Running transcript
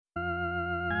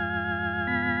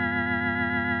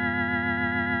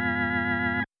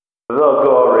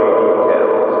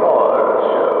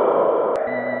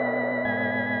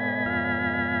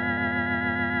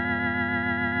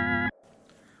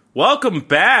Welcome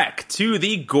back to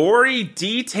the Gory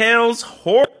Details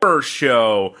Horror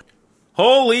Show.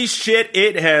 Holy shit,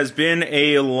 it has been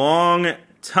a long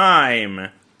time.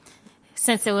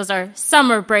 Since it was our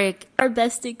summer break, our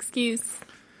best excuse.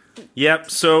 Yep,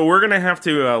 so we're going to have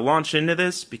to launch into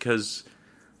this because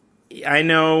I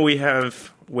know we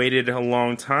have waited a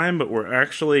long time, but we're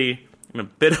actually in a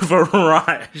bit of a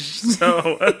rush.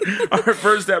 So our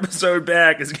first episode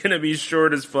back is going to be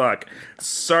short as fuck.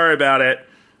 Sorry about it.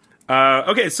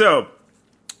 Okay, so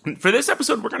for this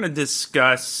episode, we're going to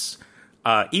discuss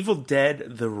Evil Dead,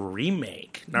 the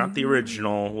remake, not the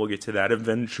original. We'll get to that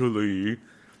eventually.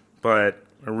 But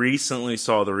I recently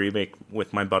saw the remake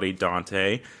with my buddy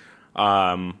Dante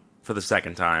for the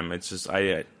second time. It's just,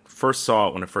 I first saw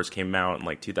it when it first came out in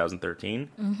like 2013.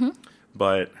 Mm-hmm.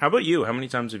 But how about you? How many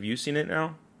times have you seen it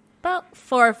now? About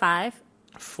 4 or 5.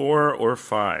 4 or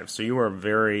 5. So you are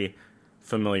very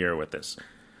familiar with this.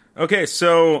 Okay,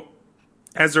 so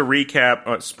as a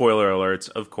recap, spoiler alerts,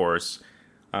 of course,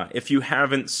 if you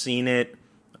haven't seen it,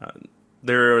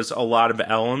 there's a lot of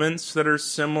elements that are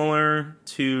similar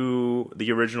to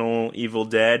the original Evil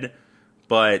Dead,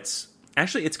 but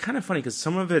actually it's kind of funny because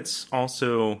some of it's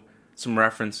also some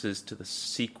references to the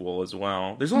sequel as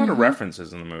well. There's a lot of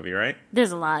references in the movie, right?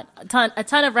 There's a lot. A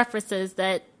ton of references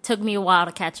that took me a while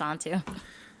to catch on to.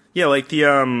 Yeah, like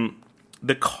the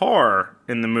car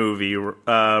in the movie,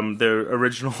 the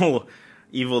original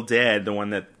Evil Dead, the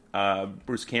one that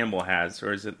Bruce Campbell has,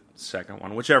 or is it the second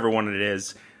one? Whichever one it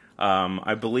is.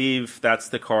 I believe that's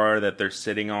the car that they're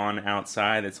sitting on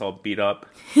outside. It's all beat up.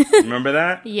 Remember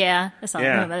that? Yeah, that's all.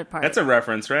 Yeah, that part. That's a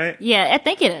reference, right? Yeah, I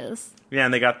think it is. Yeah,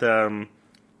 and they got the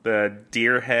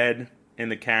deer head in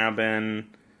the cabin,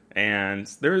 and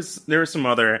there was some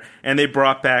other, and they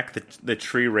brought back the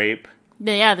tree rape.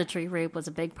 Yeah, the tree rape was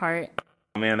a big part.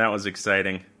 Oh, man, that was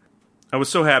exciting. I was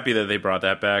so happy that they brought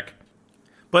that back.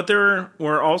 But there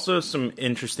were also some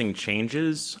interesting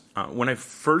changes. When I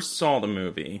first saw the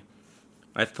movie,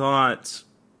 I thought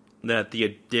that the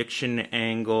addiction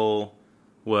angle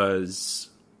was,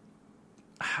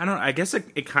 I guess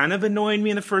it kind of annoyed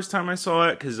me the first time I saw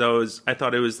it, because I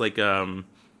thought it was like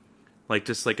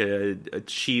just like a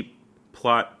cheap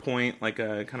plot point, like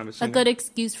a kind of a good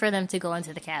excuse for them to go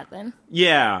into the cabin.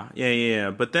 Yeah.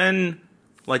 But then,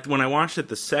 like, when I watched it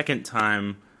the second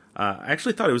time, I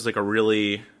actually thought it was like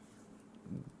it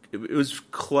was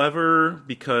clever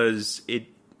because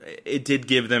it did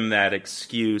give them that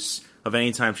excuse of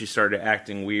any time she started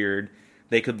acting weird,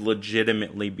 they could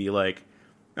legitimately be like,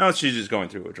 oh, she's just going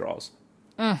through withdrawals.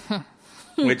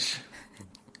 Mm-hmm. Which,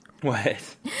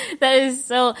 what? That is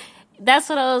so... That's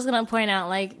what I was going to point out.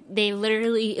 Like, they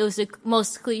literally, it was the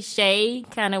most cliche,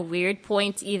 kind of weird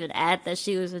point to even add that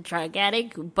she was a drug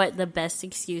addict, but the best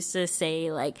excuse to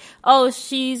say, like, oh,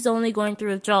 she's only going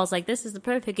through withdrawals. Like, this is the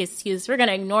perfect excuse. We're going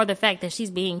to ignore the fact that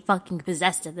she's being fucking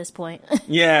possessed at this point.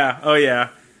 Yeah. Oh, yeah.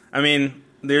 I mean,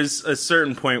 there's a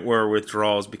certain point where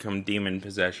withdrawals become demon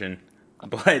possession,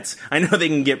 but I know they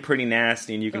can get pretty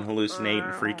nasty and you can hallucinate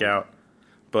and freak out.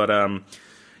 But,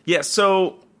 yeah,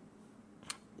 so...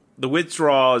 The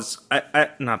withdrawals,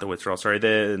 not the withdrawals, sorry,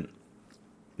 the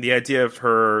idea of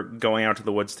her going out to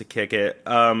the woods to kick it,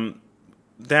 I'm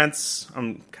kind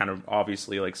of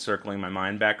obviously like circling my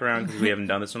mind back around because we haven't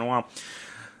done this in a while.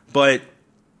 But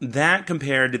that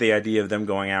compared to the idea of them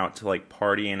going out to like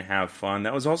party and have fun,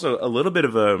 that was also a little bit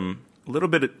of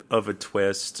a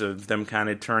twist of them kind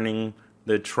of turning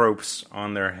the tropes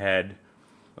on their head.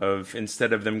 Of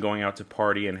instead of them going out to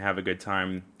party and have a good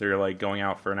time, they're like going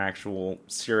out for an actual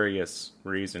serious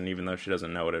reason, even though she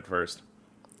doesn't know it at first.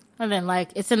 And then like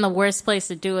it's in the worst place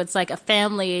to do. It's like a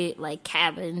family like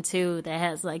cabin too that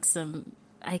has like some,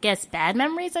 I guess, bad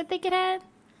memories. I think it had.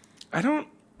 I don't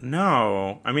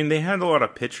know. I mean, they had a lot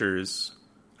of pictures.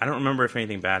 I don't remember if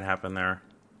anything bad happened there.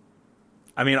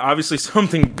 I mean, obviously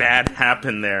something bad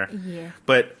happened there. Yeah.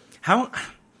 But how?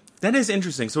 That is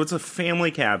interesting. So it's a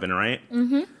family cabin, right?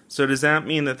 Mm-hmm. So does that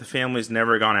mean that the family's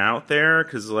never gone out there?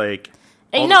 Because, like...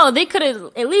 they could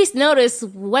have at least noticed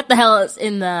what the hell is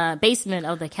in the basement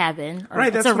of the cabin. Or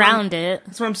right, that's around it.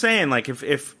 That's what I'm saying. Like,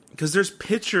 if... Because there's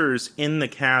pictures in the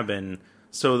cabin.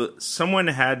 So someone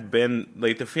had been...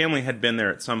 Like, the family had been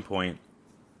there at some point.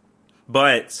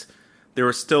 But there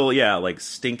were still, like,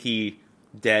 stinky,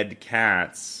 dead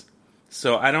cats.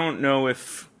 So I don't know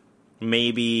if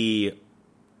maybe...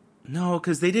 No,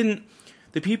 because they didn't...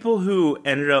 The people who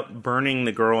ended up burning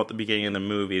the girl at the beginning of the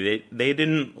movie, they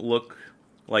didn't look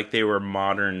like they were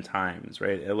modern times,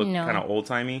 right? It looked kind of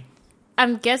old-timey.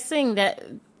 I'm guessing that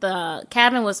the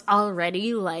cabin was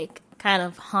already, like, kind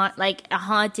of a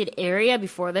haunted area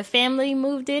before the family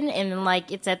moved in, and then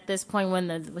like it's at this point when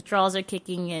the withdrawals are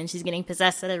kicking in, she's getting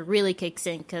possessed, that it really kicks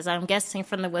in, because I'm guessing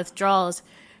from the withdrawals,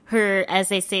 her, as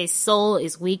they say, soul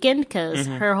is weakened, because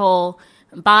her whole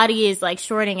body is like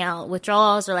shorting out.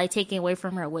 Withdrawals are like taking away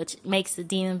from her, which makes the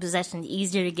demon possession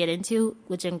easier to get into,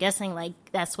 which I'm guessing like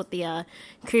that's what the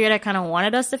creator kind of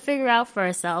wanted us to figure out for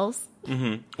ourselves.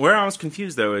 Where I was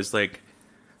confused though is like,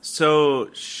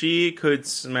 so she could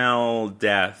smell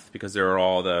death because there are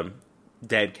all the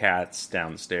dead cats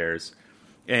downstairs,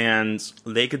 and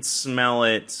they could smell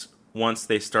it once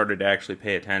they started to actually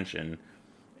pay attention,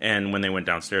 and when they went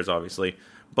downstairs, obviously.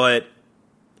 But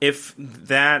if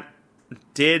the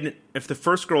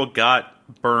first girl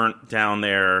got burnt down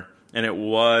there, and it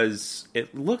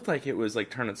looked like it was like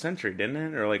turn of the century, didn't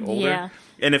it? Or like older? Yeah.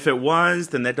 And if it was,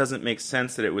 then that doesn't make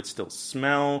sense that it would still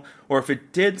smell. Or if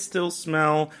it did still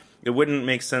smell, it wouldn't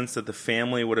make sense that the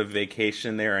family would have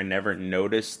vacationed there and never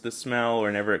noticed the smell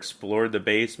or never explored the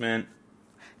basement.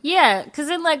 Yeah, because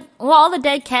then, like, well, all the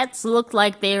dead cats looked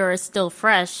like they were still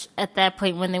fresh at that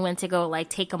point when they went to go, like,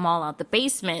 take them all out the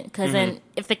basement. Because then,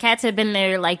 if the cats had been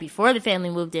there, like, before the family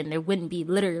moved in, there wouldn't be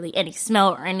literally any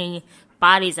smell or any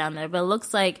bodies on there. But it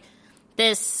looks like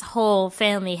this whole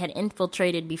family had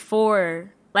infiltrated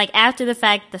before, like, after the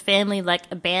fact, the family, like,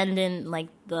 abandoned, like,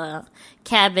 the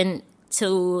cabin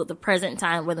to the present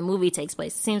time where the movie takes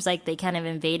place. It seems like they kind of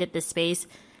invaded the space.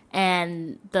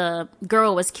 And the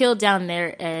girl was killed down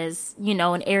there as, you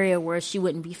know, an area where she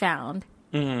wouldn't be found.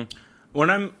 The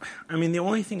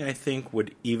only thing I think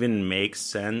would even make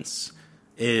sense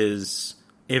is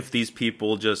if these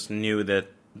people just knew that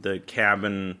the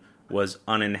cabin was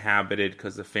uninhabited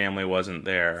because the family wasn't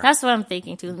there. That's what I'm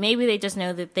thinking, too. Maybe they just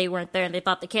know that they weren't there and they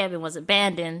thought the cabin was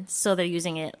abandoned, so they're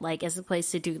using it, like, as a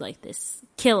place to do, like, this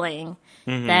killing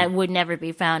that would never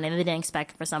be found, and they didn't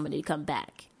expect for somebody to come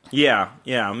back. Yeah,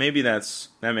 maybe that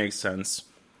makes sense.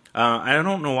 I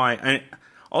don't know why.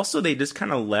 Also, they just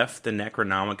kind of left the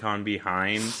Necronomicon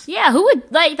behind. Yeah, who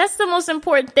would, like, that's the most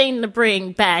important thing to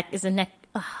bring back is that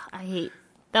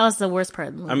was the worst part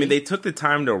of the movie. I mean, they took the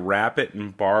time to wrap it in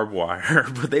barbed wire,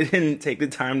 but they didn't take the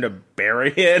time to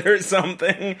bury it or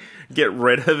something, get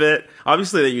rid of it.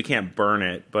 Obviously, that you can't burn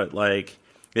it, but, like,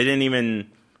 they didn't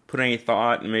even put any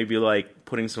thought and maybe, like,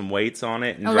 putting some weights on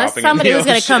it and unless dropping somebody it in the was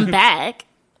going to ocean. come back.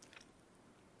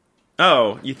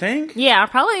 Oh, you think? Yeah,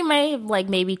 probably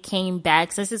maybe came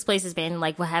back since this place has been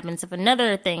like, what happens if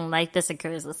another thing like this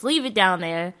occurs? Let's leave it down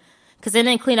there, because they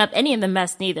didn't clean up any of the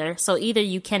mess neither. So either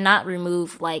you cannot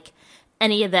remove like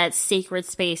any of that sacred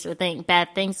space or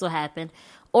bad things will happen,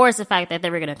 or it's the fact that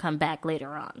they were going to come back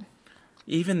later on.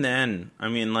 Even then, I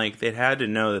mean, like they had to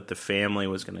know that the family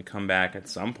was going to come back at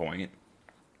some point.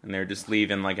 And they're just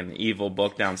leaving, like, an evil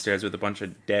book downstairs with a bunch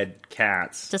of dead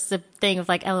cats. Just a thing of,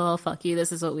 like, LOL, fuck you,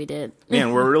 this is what we did.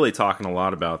 Man, we're really talking a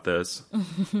lot about this.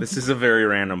 This is a very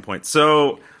random point.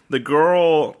 So, the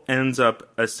girl ends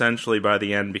up, essentially, by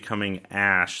the end, becoming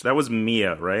Ash. That was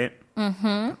Mia, right?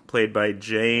 Mm-hmm. Played by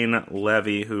Jane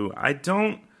Levy, who I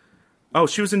don't... Oh,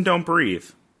 she was in Don't Breathe.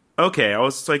 Okay, I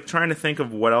was, like, trying to think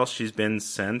of what else she's been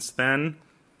since then.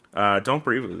 Don't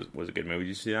Breathe was a good movie. Did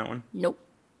you see that one? Nope.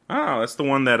 Oh, that's the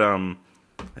one that, I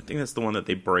think that's the one that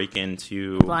they break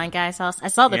into. Blind Guy's house. I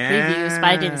saw the previews, but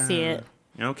I didn't see it.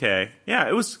 Okay.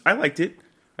 Yeah, I liked it.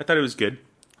 I thought it was good.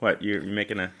 What, you're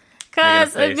making a...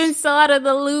 Because I've been so out of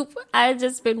the loop, I've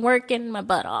just been working my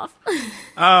butt off.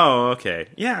 Oh, okay.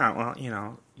 Yeah, well, you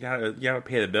know, you gotta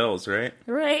pay the bills, right?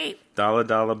 Right.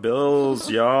 Dollar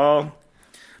bills, y'all.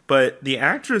 But the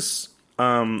actress,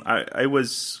 I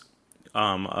was,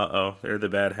 they're the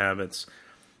bad habits.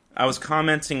 I was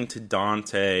commenting to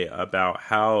Dante about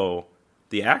how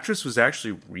the actress was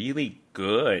actually really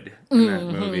good in that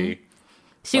movie.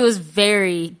 She was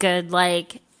very good.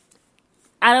 Like,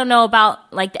 I don't know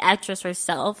about, like, the actress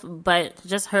herself, but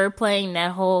just her playing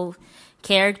that whole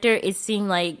character, it seemed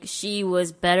like she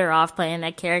was better off playing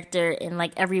that character, and,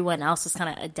 like, everyone else was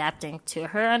kind of adapting to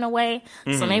her in a way.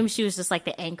 So maybe she was just, like,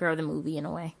 the anchor of the movie in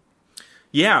a way.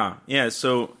 Yeah.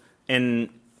 So, and...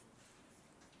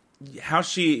 how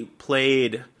she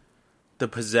played the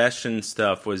possession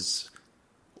stuff was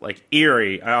like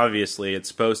eerie. Obviously, it's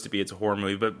supposed to be. It's a horror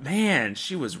movie, but man,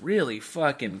 she was really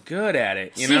fucking good at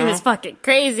it. She was fucking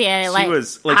crazy at it. She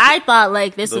was, like, I thought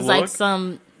like this was look? like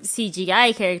some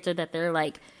CGI character that they're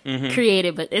like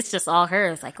created, but it's just all her.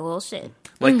 It's like, well, shit.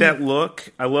 Like that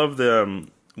look. I love the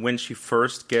when she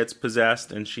first gets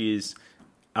possessed and she's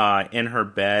in her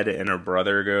bed and her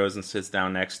brother goes and sits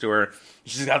down next to her.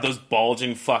 She's got those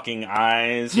bulging fucking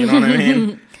eyes, you know what I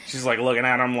mean? She's like looking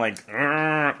at him like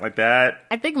that.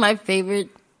 I think my favorite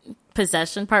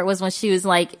possession part was when she was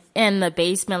like in the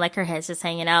basement, like her head's just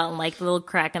hanging out and like the little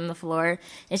crack in the floor,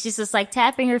 and she's just like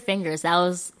tapping her fingers. That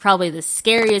was probably the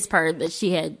scariest part that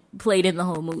she had played in the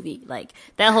whole movie. Like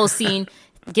that whole scene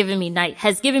has given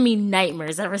me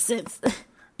nightmares ever since.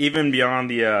 Even beyond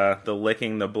the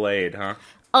licking the blade, huh?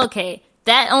 Okay,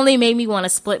 that only made me want to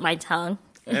split my tongue.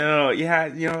 Oh yeah,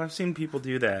 I've seen people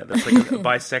do that. That's like a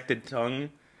bisected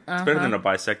tongue. It's better than a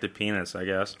bisected penis, I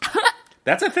guess.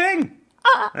 That's a thing.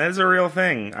 That is a real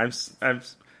thing. I've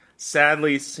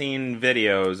sadly seen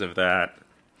videos of that.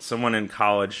 Someone in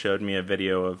college showed me a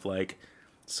video of like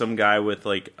some guy with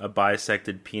like a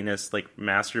bisected penis like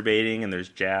masturbating, and there's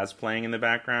jazz playing in the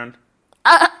background.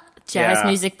 Jazz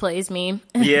music plays meme.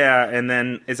 Yeah, and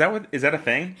then is that a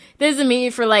thing? There's a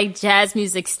meme for like jazz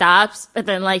music stops, but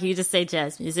then like you just say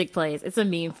jazz music plays. It's a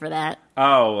meme for that.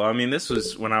 Oh, I mean, this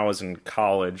was when I was in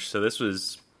college, so this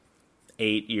was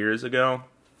 8 years ago.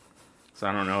 So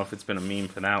I don't know if it's been a meme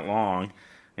for that long.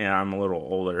 Yeah, I'm a little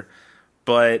older.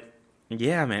 But,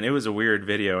 yeah, man, it was a weird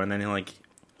video. And then,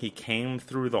 he came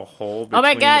through the hole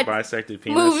between the bisected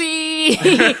penis. Movie!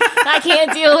 I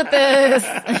can't deal with this.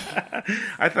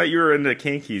 I thought you were into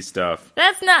kinky stuff.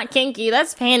 That's not kinky.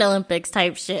 That's Pan Olympics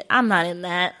type shit. I'm not in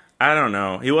that. I don't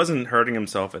know. He wasn't hurting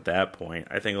himself at that point.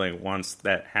 I think, once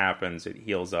that happens, it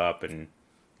heals up and,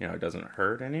 it doesn't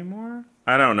hurt anymore.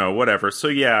 I don't know. Whatever. So,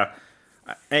 yeah.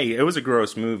 Hey, it was a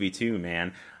gross movie too,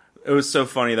 man. It was so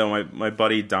funny though. My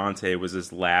buddy Dante was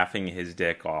just laughing his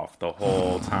dick off the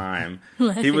whole time.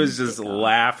 He was just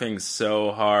laughing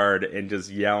so hard and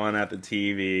just yelling at the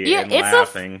TV and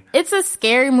laughing. It's a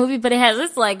scary movie, but it has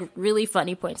its like really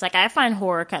funny points. Like I find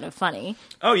horror kind of funny.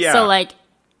 Oh yeah. So like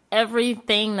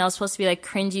everything that was supposed to be like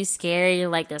cringy, scary.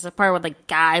 Like there's a part where the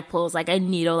guy pulls like a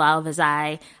needle out of his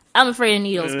eye. I'm afraid of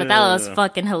needles, but that was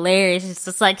fucking hilarious. It's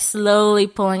just like slowly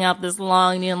pulling out this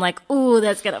long needle. I'm like, ooh,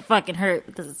 that's gonna fucking hurt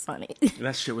because it's funny.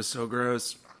 That shit was so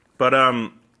gross. But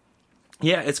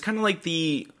yeah, it's kind of like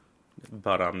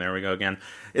there we go again.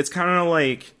 It's kind of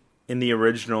like in the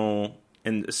original,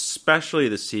 and especially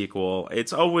the sequel.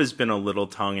 It's always been a little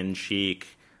tongue in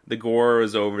cheek. The gore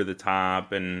was over the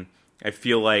top, and I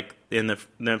feel like in the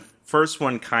first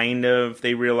one, kind of,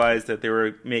 they realized that they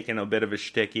were making a bit of a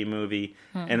shticky movie,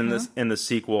 and in the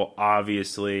sequel,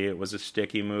 obviously, it was a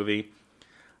shticky movie.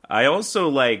 I also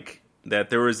like that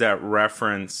there was that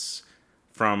reference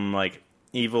from like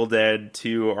Evil Dead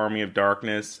 2 Army of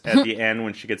Darkness at the end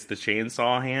when she gets the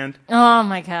chainsaw hand. Oh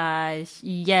my gosh,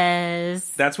 yes.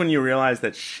 That's when you realize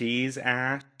that she's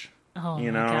Ash. Oh my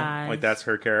gosh. Like that's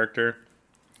her character.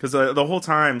 Because the whole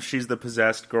time she's the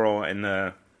possessed girl in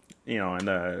the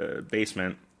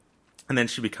basement, and then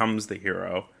she becomes the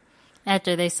hero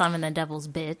after they summon the devil's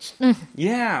bitch.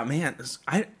 Yeah, man.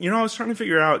 I was trying to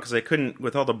figure out because I couldn't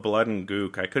with all the blood and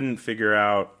gook. I couldn't figure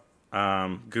out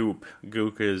goop.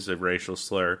 Gook is a racial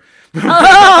slur.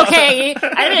 Oh, okay.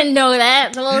 I didn't know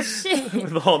that. Well, shit.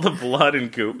 With all the blood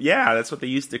and goop. Yeah, that's what they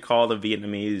used to call the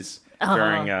Vietnamese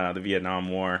during the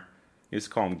Vietnam War. They used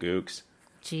to call them gooks.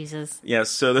 Jesus. Yeah,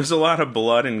 so there's a lot of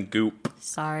blood and goop.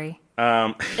 Sorry.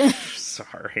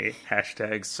 Sorry.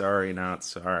 Hashtag sorry, not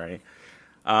sorry.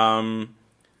 Blood.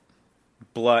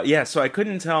 Yeah, so I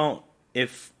couldn't tell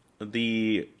if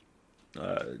the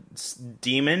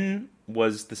demon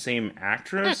was the same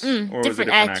actress or was it a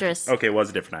different actress. Okay, it was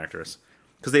a different actress.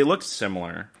 Because they looked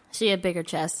similar. She had bigger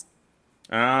chest.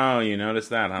 Oh, you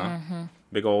noticed that, huh? Mm-hmm.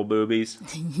 Big old boobies.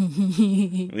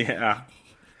 Yeah.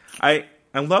 I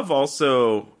love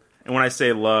also, and when I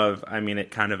say love, I mean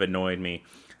it kind of annoyed me.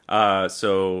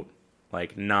 So,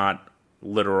 like, not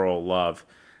literal love.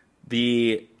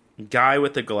 The guy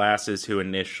with the glasses who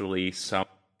initially summoned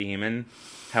the demon,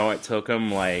 how it took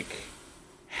him, like,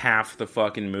 half the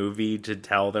fucking movie to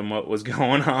tell them what was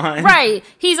going on. Right.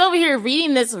 He's over here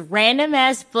reading this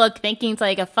random-ass book thinking it's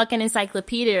like a fucking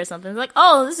encyclopedia or something. It's like,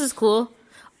 oh, this is cool.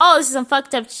 Oh, this is some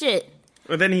fucked up shit.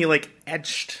 But then he, like,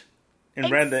 etched and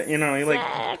read the, he,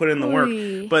 like, put in the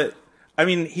work. But, I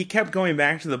mean, he kept going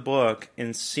back to the book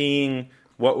and seeing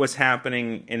what was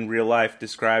happening in real life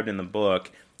described in the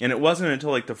book. And it wasn't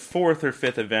until, like, the fourth or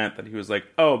fifth event that he was like,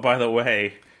 oh, by the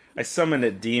way, I summoned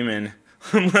a demon.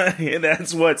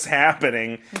 That's what's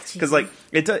happening. Because, like,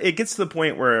 it gets to the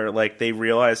point where, like, they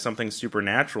realize something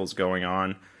supernatural is going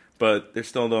on, but they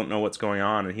still don't know what's going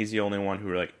on, and he's the only one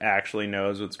who, like, actually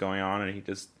knows what's going on, and he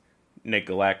just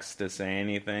neglects to say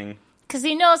anything. Because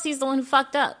he knows he's the one who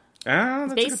fucked up.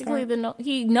 That's basically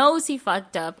he knows he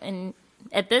fucked up, and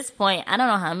at this point, I don't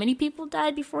know how many people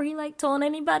died before he, like, told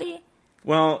anybody.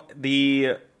 Well,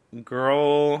 the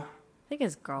girl... I think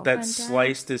his girlfriend that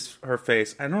sliced her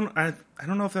face. I don't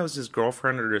know if that was his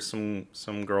girlfriend or just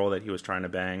some girl that he was trying to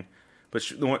bang. But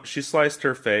she sliced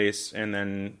her face, and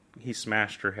then he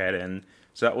smashed her head in.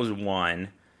 So that was one.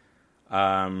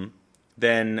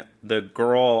 Then the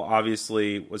girl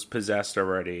obviously was possessed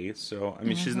already. So, I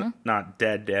mean, she's not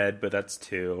dead, but that's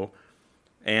two.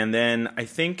 And then I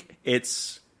think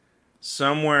it's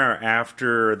somewhere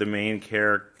after the main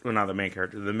character, well, not the main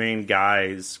character, the main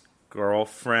guy's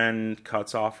girlfriend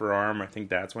cuts off her arm. I think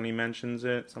that's when he mentions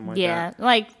it. Something like that. Yeah,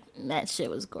 like, that shit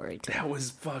was gory, too. That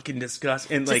was fucking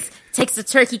disgusting. And, just takes the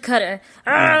turkey cutter.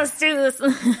 Let's do this.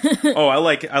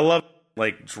 I love,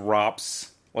 like, drops.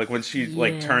 Like, when she,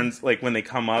 like, turns, like, when they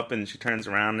come up and she turns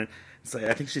around and it's like,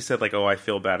 I think she said, like, oh, I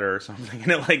feel better or something.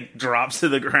 And it, like, drops to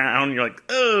the ground. You're like,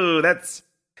 oh, that's...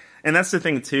 And that's the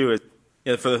thing, too,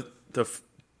 is for the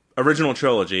original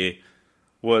trilogy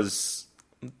was,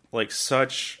 like,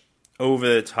 such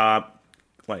over-the-top,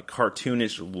 like,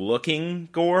 cartoonish-looking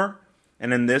gore.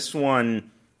 And in this one,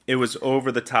 it was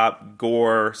over-the-top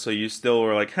gore, so you still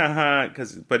were like, haha,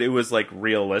 but it was, like,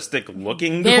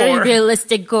 realistic-looking gore. Very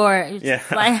realistic gore. Yeah.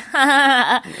 Like,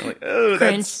 you're like, oh,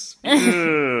 that's...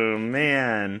 oh,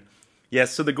 man. Yeah,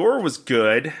 so the gore was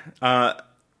good.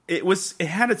 It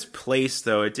had its place,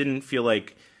 though. It didn't feel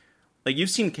like you've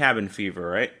seen Cabin Fever,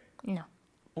 right? No.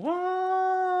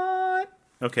 What?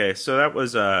 Okay, so that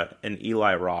was an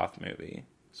Eli Roth movie.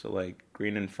 So, like,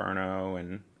 Green Inferno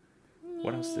and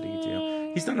what else did he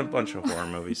do? He's done a bunch of horror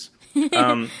movies.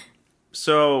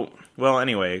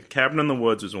 Anyway, Cabin in the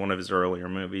Woods was one of his earlier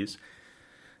movies.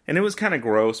 And it was kind of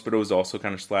gross, but it was also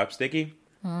kind of slapsticky.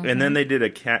 Mm-hmm. And then they did a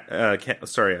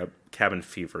Cabin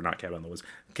Fever, not Cabin in the Woods.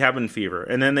 Cabin Fever.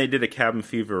 And then they did a Cabin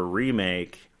Fever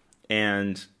remake,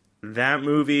 and that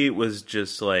movie was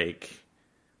just like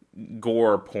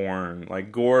gore porn.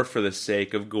 Like gore for the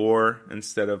sake of gore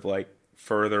instead of like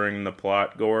furthering the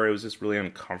plot gore. It was just really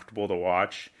uncomfortable to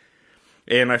watch.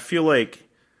 And I feel like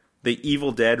the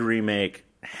Evil Dead remake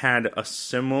had a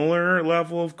similar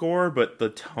level of gore, but the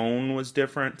tone was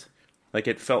different. Like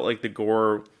it felt like the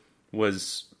gore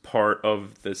was part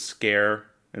of the scare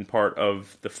and part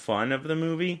of the fun of the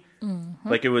movie. Mm-hmm.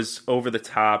 Like it was over the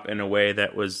top in a way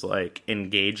that was like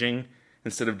engaging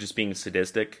instead of just being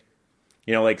sadistic.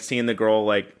 You know, like seeing the girl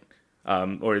like,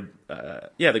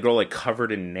 the girl like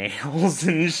covered in nails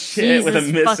and shit with a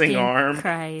missing arm.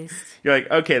 Christ. You're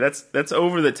like, okay, that's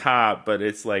over the top, but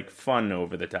it's like fun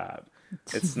over the top.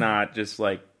 It's not just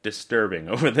like disturbing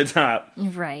over the top.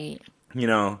 Right. You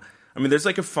know, I mean, there's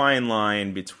like a fine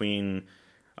line between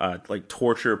like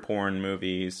torture porn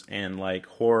movies and like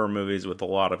horror movies with a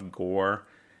lot of gore,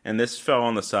 and this fell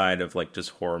on the side of like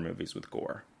just horror movies with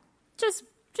gore. Just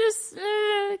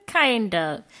kind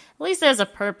of. At least there's a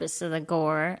purpose to the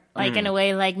gore. Like in a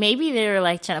way, like maybe they were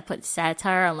like trying to put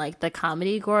satire on like the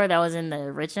comedy gore that was in the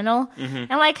original, and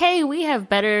like, hey, we have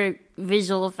better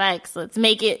visual effects. Let's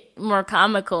make it more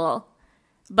comical,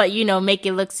 but you know, make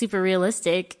it look super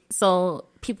realistic so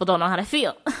people don't know how to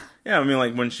feel. Yeah, I mean,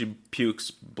 like, when she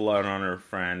pukes blood on her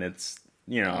friend, it's,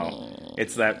 you know,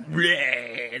 it's that,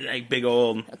 like, big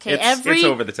old, okay, it's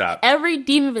over the top. Every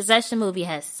demon possession movie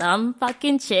has some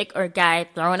fucking chick or guy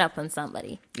throwing up on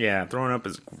somebody. Yeah, throwing up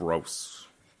is gross.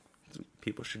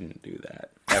 People shouldn't do that,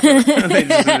 ever. They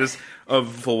just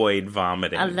avoid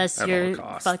vomiting. Unless you're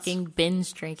fucking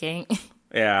binge drinking.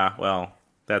 Yeah, well...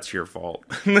 That's your fault.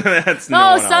 That's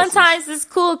no sometimes it's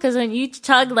cool because when you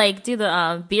chug, like, do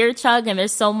the beer chug, and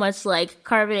there's so much, like,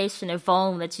 carbonation and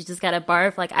foam that you just gotta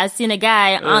barf. Like, I've seen a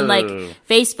guy on, like,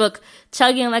 Facebook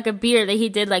chugging, like, a beer that he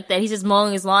did like that. He's just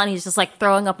mowing his lawn. He's just, like,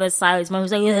 throwing up on his side. His mom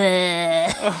was like,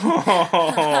 ugh.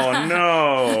 Oh,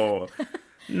 no.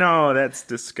 No, that's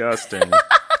disgusting.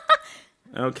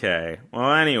 Okay.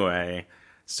 Well, anyway.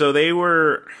 So they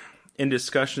were in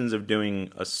discussions of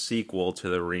doing a sequel to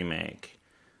the remake.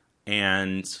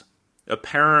 And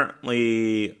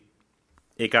apparently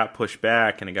it got pushed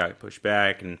back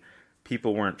and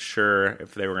people weren't sure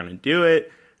if they were going to do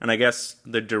it. And I guess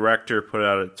the director put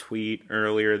out a tweet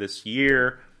earlier this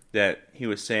year that he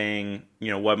was saying, you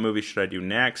know, what movie should I do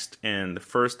next? And the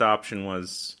first option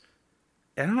was,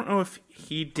 I don't know if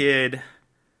he did,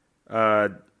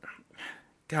 so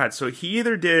he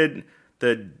either did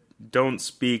the Don't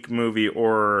Speak movie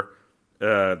or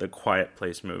the Quiet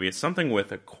Place movie. It's something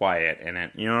with a quiet in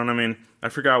it. You know what I mean? I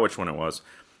forgot which one it was.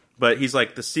 But he's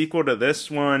like, the sequel to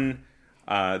this one,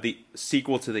 the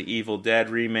sequel to the Evil Dead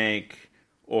remake,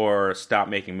 or stop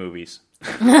making movies.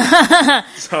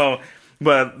 So,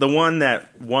 but the one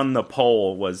that won the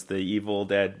poll was the Evil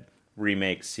Dead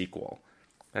remake sequel.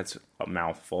 That's a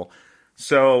mouthful.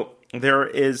 So, there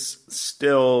is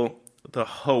still the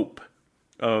hope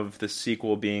of the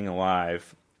sequel being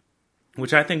alive,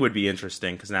 which I think would be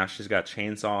interesting, because now she's got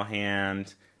Chainsaw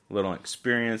Hand, a little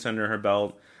experience under her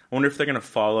belt. I wonder if they're going to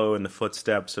follow in the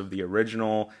footsteps of the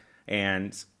original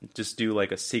and just do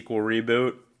like a sequel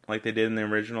reboot like they did in the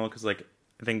original. Because like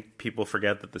I think people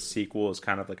forget that the sequel is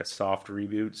kind of like a soft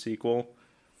reboot sequel.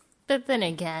 But then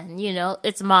again, you know,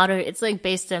 it's modern. It's like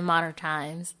based in modern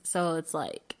times. So it's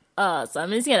like,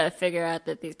 somebody's going to figure out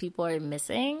that these people are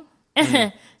missing.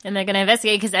 And they're going to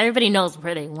investigate because everybody knows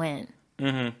where they went.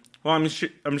 Mm-hmm. Well,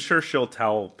 I'm sure she'll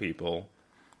tell people,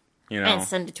 you know. And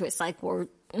send it to a psych ward.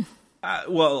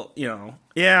 Well, you know,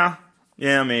 yeah,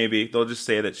 maybe. They'll just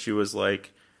say that she was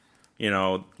like, you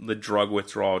know, the drug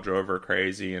withdrawal drove her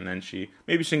crazy, and then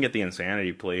maybe she can get the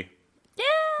insanity plea. Yeah,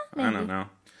 maybe. I don't know.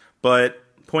 But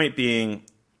point being,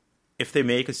 if they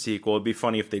make a sequel, it'd be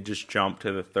funny if they just jumped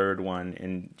to the third one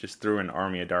and just threw in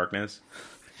Army of Darkness.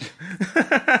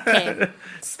 Okay.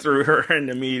 Threw her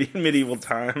into medieval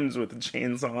times with a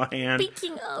chainsaw hand.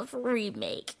 Speaking of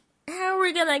remake, how are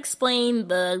we gonna explain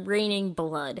the raining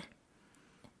blood?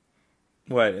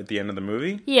 What, at the end of the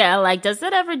movie? Yeah, like, does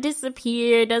it ever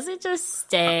disappear? Does it just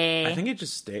stay? I think it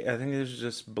just stay. I think there's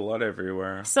just blood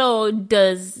everywhere. So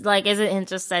is it in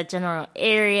just that general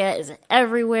area? Is it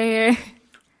everywhere?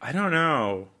 I don't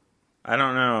know.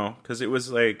 Because it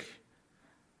was like,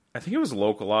 I think it was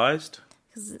localized.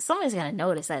 Because somebody's gonna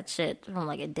notice that shit from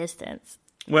like a distance.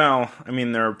 Well, I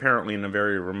mean, they're apparently in a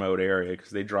very remote area because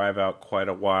they drive out quite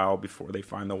a while before they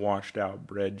find the washed out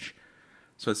bridge.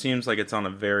 So it seems like it's on a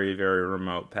very, very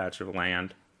remote patch of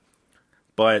land.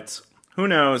 But who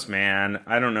knows, man?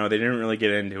 I don't know. They didn't really get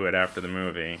into it after the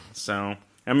movie. So,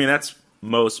 I mean, that's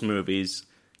most movies.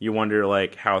 You wonder,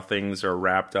 like, how things are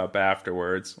wrapped up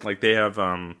afterwards. Like, they have,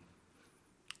 there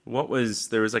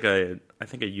was like I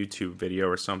think a YouTube video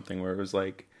or something where it was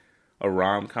like a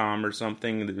rom-com or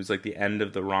something. It was like the end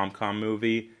of the rom-com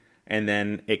movie. And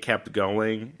then it kept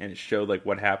going, and it showed, like,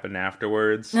 what happened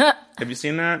afterwards. Have you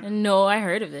seen that? No, I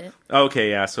heard of it. Okay,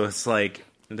 yeah, so it's, like,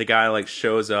 the guy, like,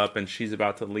 shows up, and she's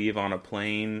about to leave on a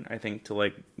plane, I think, to,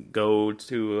 like, go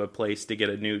to a place to get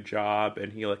a new job,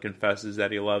 and he, like, confesses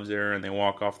that he loves her, and they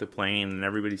walk off the plane, and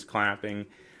everybody's clapping.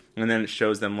 And then it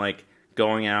shows them, like,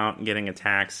 going out and getting a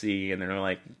taxi, and they're,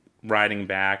 like, riding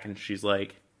back, and she's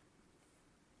like,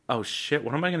 oh shit,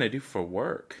 what am I going to do for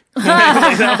work? And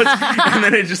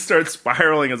then it just starts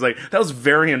spiraling. It's like, that was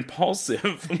very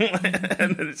impulsive.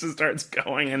 And then it just starts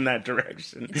going in that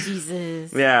direction.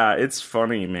 Jesus. Yeah, it's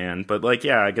funny, man. But like,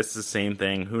 yeah, I guess it's the same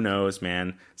thing. Who knows,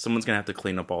 man? Someone's going to have to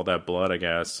clean up all that blood, I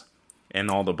guess.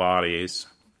 And all the bodies.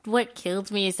 What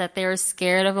killed me is that they were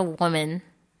scared of a woman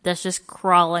that's just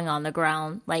crawling on the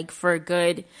ground, like, for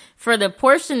the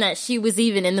portion that she was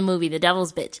even in the movie, The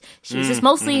Devil's Bitch. She was just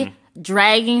mostly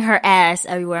dragging her ass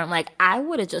everywhere. I'm like, I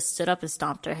would have just stood up and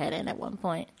stomped her head in at one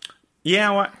point.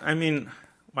 Yeah,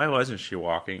 why wasn't she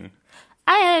walking?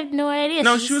 I have no idea.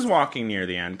 No, she was walking near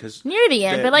the end. Near the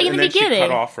end, but like in the beginning. She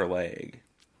cut off her leg.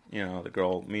 You know, the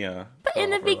girl, Mia. But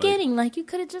in the beginning, like, you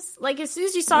could have just, like, as soon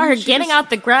as you saw her getting out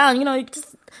the ground, you know, you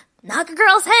just knock a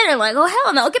girl's head and like, oh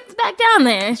hell no, get back down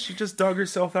there. She just dug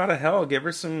herself out of hell. Give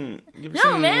her some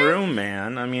room,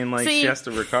 man. I mean, like, she has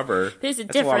to recover. There's a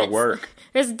That's difference. a lot of work.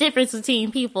 There's a difference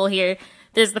between people here.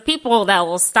 There's the people that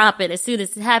will stop it as soon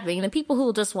as it's happening, and the people who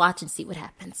will just watch and see what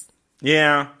happens.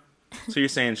 Yeah. So you're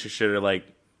saying she should have, like,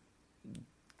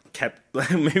 kept,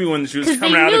 maybe when she was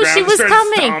coming out of the ground,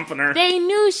 started stomping her. They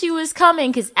knew she was coming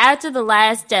because after the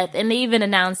last death, and they even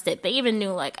announced it, they even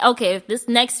knew, like, okay, if this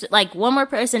next, like, one more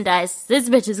person dies, this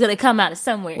bitch is gonna come out of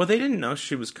somewhere. Well, they didn't know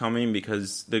she was coming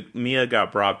because Mia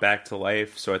got brought back to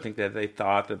life, so I think that they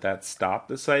thought that stopped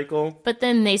the cycle. But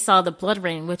then they saw the blood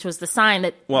rain, which was the sign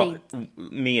that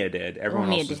Mia did.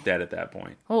 Everyone else was dead at that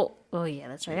point. Oh yeah,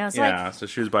 that's right. So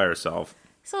she was by herself.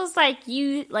 So it's like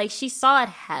she saw it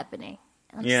happening.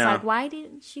 I'm just like, why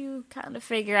didn't you kind of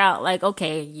figure out, like,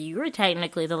 okay, you were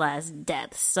technically the last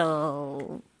death,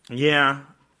 so... Yeah,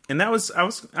 and that was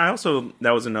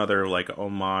another, like,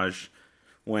 homage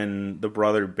when the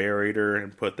brother buried her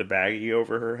and put the baggie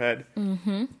over her head.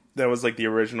 Mm-hmm. That was, like, the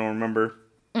original, remember?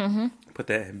 Mm-hmm. Put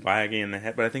that baggie in the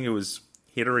head, but I think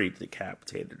he'd already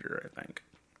decapitated her, I think.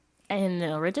 In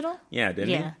the original? Yeah, didn't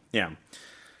he? Yeah.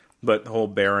 But the whole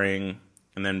burying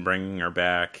and then bringing her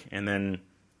back, and then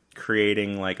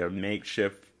creating, like, a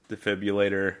makeshift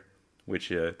defibrillator,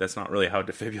 which that's not really how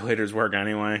defibrillators work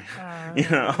anyway. You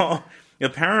know,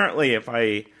 apparently, if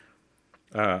I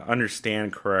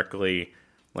understand correctly,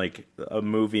 like, a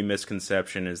movie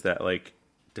misconception is that, like,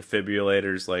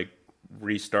 defibrillators, like,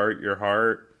 restart your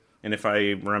heart, and if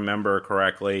I remember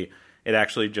correctly, it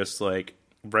actually just, like,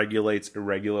 regulates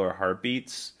irregular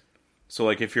heartbeats. So,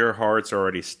 like, if your heart's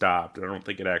already stopped, I don't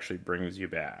think it actually brings you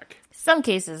back. Some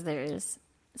cases there is.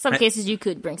 Some cases you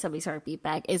could bring somebody's heartbeat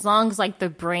back as long as like the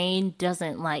brain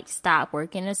doesn't like stop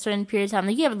working a certain period of time.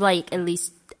 Like you have like at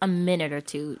least a minute or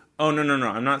two. Oh, no.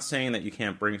 I'm not saying that you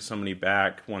can't bring somebody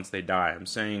back once they die. I'm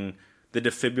saying the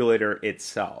defibrillator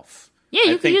itself.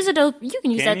 Yeah, you can use it. You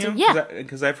can use that too. Yeah,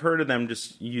 because I've heard of them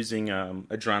just using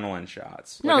adrenaline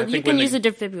shots. No, you can use a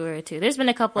defibrillator too. There's been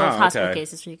a couple of hospital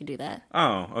cases where you can do that.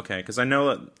 Oh, okay. Because I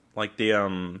know that like the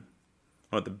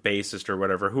bassist or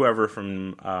whatever, whoever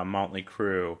from Motley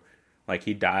Crue, like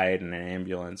he died in an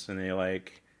ambulance, and the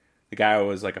guy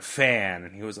was like a fan,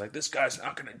 and he was like, "This guy's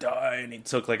not gonna die," and he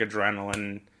took like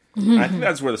adrenaline. I think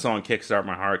that's where the song "Kickstart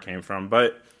My Heart" came from,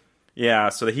 but. Yeah,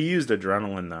 so he used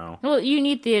adrenaline, though. Well, you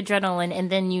need the adrenaline, and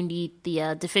then you need the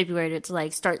defibrillator to,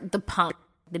 like, start the pump,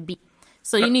 the beat.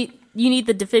 So you need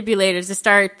the defibrillator to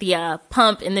start the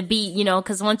pump and the beat, you know,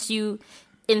 because once you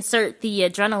insert the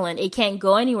adrenaline, it can't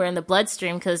go anywhere in the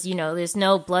bloodstream because, you know, there's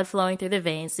no blood flowing through the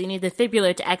veins. So you need the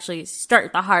defibrillator to actually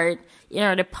start the heart in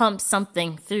order to pump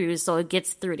something through so it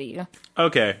gets through to you.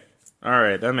 Okay. All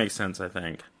right, that makes sense, I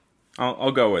think.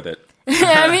 I'll go with it.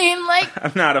 I mean, like...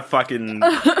 I'm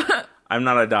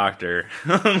not a doctor.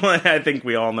 I think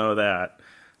we all know that.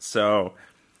 So,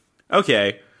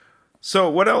 okay. So,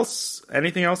 what else?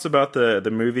 Anything else about the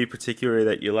movie particularly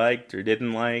that you liked or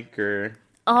didn't like? Or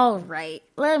all right,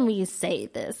 let me say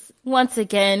this. Once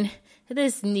again,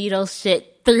 this needle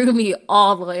shit threw me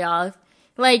all the way off.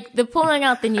 Like, the pulling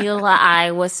out the needle in the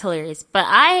eye was hilarious, but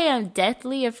I am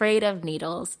deathly afraid of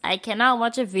needles. I cannot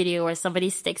watch a video where somebody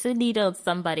sticks a needle in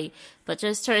somebody, but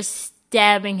just starts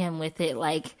stabbing him with it,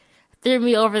 like, threw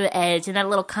me over the edge, and that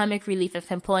little comic relief of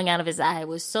him pulling out of his eye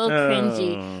was so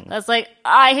cringy. I was like,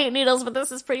 I hate needles, but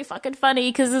this is pretty fucking funny,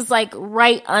 because it's, like,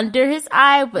 right under his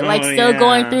eye, but, like, still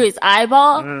going through his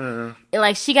eyeball. And,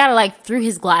 like, she got it, like, through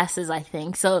his glasses, I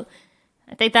think, so...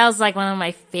 I think that was, like, one of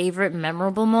my favorite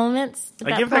memorable moments.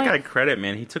 I give that guy credit,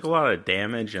 man. He took a lot of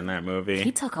damage in that movie.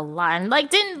 He took a lot. And, like,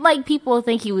 didn't, like, people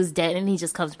think he was dead and he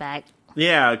just comes back?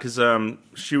 Yeah, because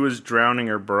she was drowning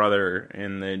her brother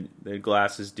and the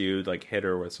glasses dude, like, hit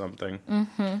her with something.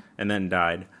 Mm-hmm. And then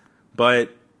died. But,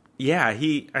 yeah,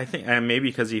 I think, maybe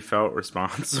because he felt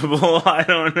responsible. I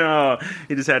don't know.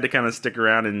 He just had to kind of stick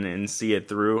around and see it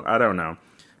through. I don't know.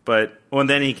 But, well,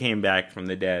 then he came back from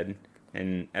the dead.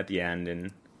 And at the end,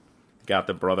 and got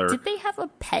the brother. Did they have a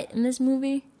pet in this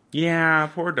movie? Yeah,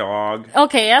 poor dog.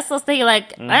 Okay, that's what I was thinking.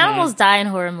 Like, I almost die in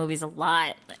horror movies a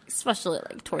lot, especially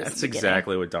like towards That's the beginning.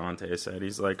 Exactly what Dante said.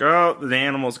 He's like, "Oh, the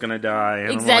animal's gonna die."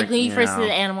 And exactly. Like, you first see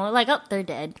the animal, like, oh, they're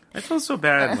dead. I feel so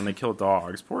bad when they kill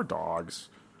dogs. Poor dogs.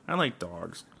 I like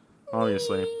dogs,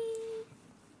 obviously.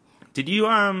 Did you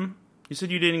You said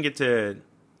you didn't get to.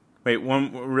 Wait,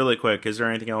 one really quick. Is there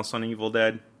anything else on Evil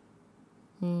Dead?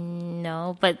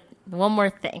 No, but one more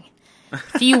thing.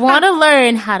 If you want to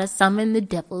learn how to summon the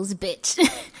devil's bitch,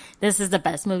 this is the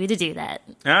best movie to do that.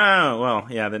 Oh, well,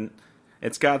 yeah, then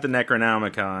it's got the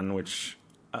Necronomicon, which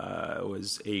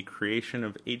was a creation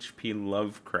of H.P.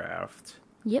 Lovecraft.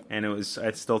 Yep. And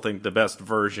I still think the best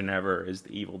version ever is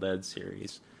the Evil Dead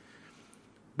series.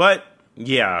 But,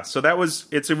 yeah, so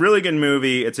it's a really good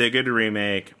movie. It's a good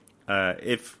remake.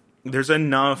 If there's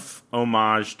enough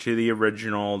homage to the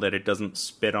original that it doesn't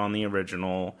spit on the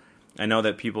original. I know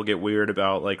that people get weird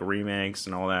about like remakes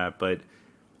and all that, but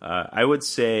I would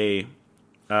say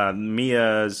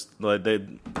Mia's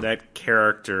that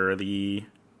character,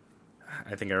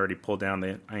 I think I already pulled down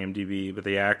the IMDb, but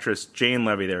the actress Jane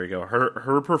Levy, there you go.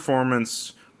 Her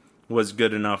performance was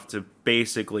good enough to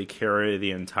basically carry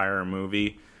the entire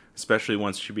movie, especially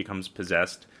once she becomes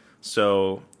possessed.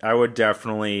 So I would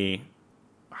definitely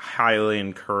highly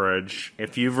encourage,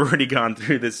 if you've already gone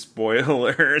through the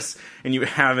spoilers and you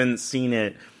haven't seen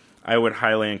it, I would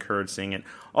highly encourage seeing it.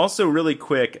 Also, really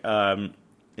quick, are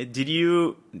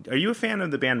you a fan of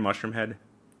the band Mushroomhead?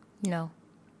 No.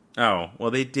 Oh,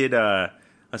 well, they did a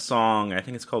song, I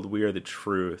think it's called We Are the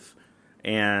Truth,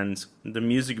 and the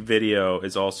music video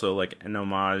is also like an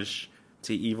homage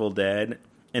to Evil Dead,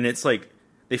 and it's like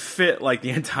they fit like the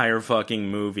entire fucking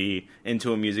movie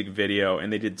into a music video,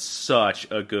 and they did such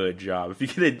a good job.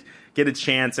 If you get a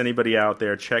chance, anybody out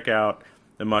there, check out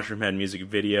the Mushroomhead music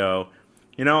video.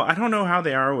 You know, I don't know how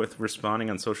they are with responding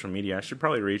on social media. I should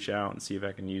probably reach out and see if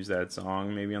I can use that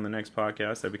song maybe on the next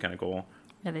podcast. That'd be kind of cool.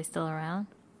 Are they still around?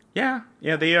 Yeah.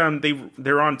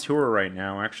 They're on tour right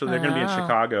now. Actually, they're going to be in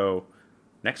Chicago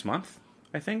next month,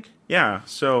 I think. Yeah,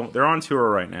 so they're on tour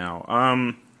right now.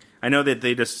 I know that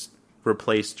they just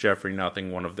replaced Jeffrey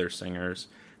Nothing, one of their singers.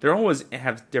 They always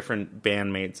have different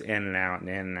bandmates in and out and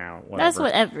in and out. Whatever. That's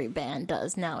what every band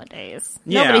does nowadays.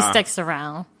 Yeah. Nobody sticks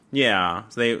around. Yeah,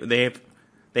 so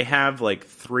they have like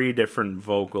 3 different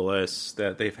vocalists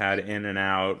that they've had in and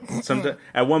out.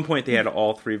 At one point, they had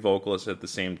all 3 vocalists at the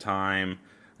same time.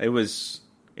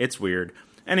 It's weird.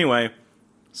 Anyway,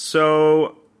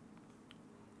 so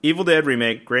Evil Dead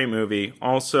Remake, great movie.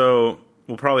 Also,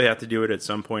 we'll probably have to do it at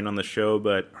some point on the show,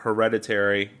 but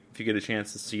Hereditary, if you get a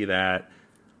chance to see that,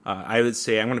 I would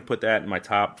say I'm going to put that in my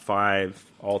top 5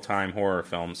 all-time horror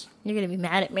films. You're going to be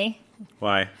mad at me.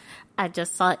 Why? I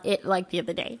just saw it like the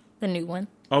other day, the new one.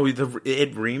 Oh,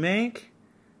 it remake?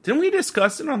 Didn't we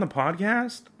discuss it on the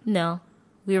podcast? No,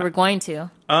 we were going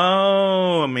to.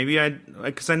 Oh, maybe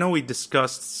because I know we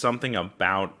discussed something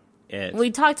about it. We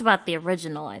talked about the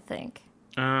original, I think.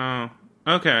 Oh,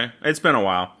 okay. It's been a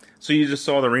while. So you just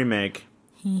saw the remake.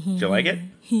 Did you like it?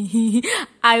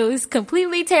 I was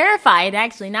completely terrified,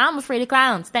 actually. Now I'm afraid of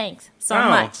clowns. Thanks so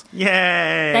much.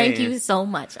 Yay! Thank you so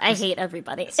much. I hate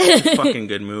everybody. It's a fucking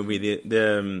good movie.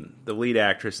 The lead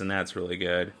actress in that's really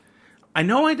good. I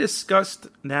know I discussed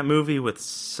that movie with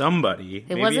somebody.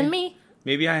 It wasn't me.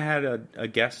 Maybe I had a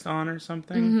guest on or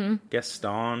something. Mm-hmm. Guest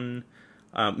on.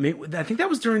 I think that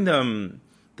was during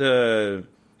the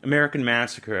American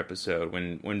Massacre episode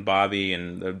when Bobby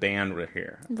and the band were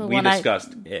here. We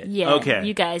discussed it. Yeah, okay.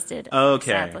 You guys did.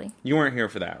 Okay. Sadly. You weren't here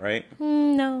for that, right?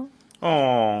 No.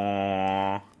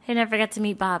 Aww. I never got to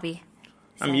meet Bobby.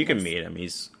 I mean, you can meet him.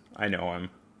 I know him.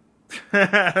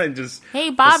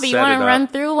 Hey, Bobby, you want to run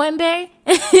through one day?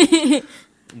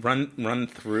 Run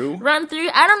through? Run through?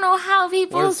 I don't know how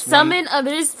people summon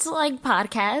others to, like,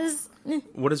 podcasts.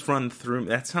 What is run through?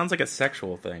 That sounds like a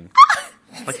sexual thing.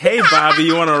 Like, hey, Bobby,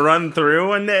 you want to run through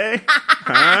one day?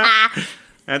 Huh?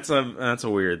 That's a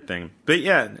weird thing. But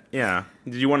yeah.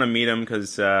 Did you want to meet him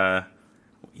because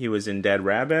he was in Dead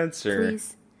Rabbits? Or?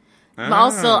 Please. Oh.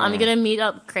 Also, I'm going to meet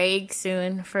up Craig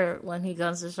soon for when he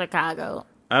goes to Chicago.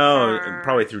 Oh,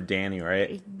 probably through Danny,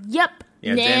 right? Yep.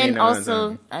 Yeah, and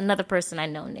also another person I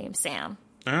know named Sam.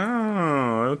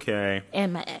 Oh, okay.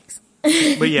 And my ex.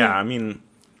 But yeah, I mean,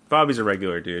 Bobby's a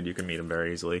regular dude. You can meet him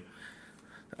very easily.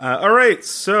 All right,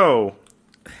 so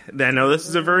I know this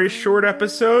is a very short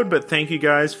episode, but thank you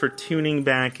guys for tuning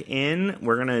back in.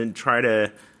 We're going to try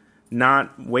to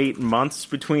not wait months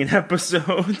between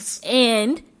episodes.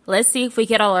 And let's see if we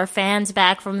get all our fans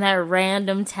back from that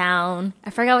random town. I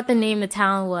forgot what the name of the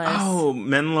town was. Oh,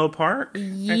 Menlo Park?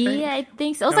 I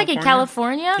think so. It was like in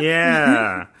California.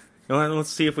 Yeah. Well, let's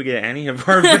see if we get any of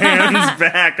our fans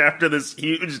back after this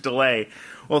huge delay.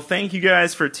 Well, thank you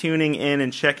guys for tuning in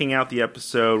and checking out the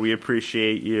episode. We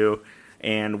appreciate you,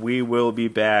 and we will be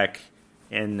back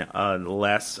in a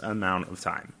less amount of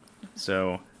time.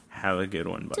 So, have a good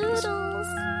one, buddies. Doodles.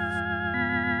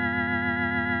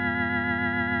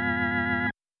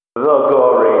 The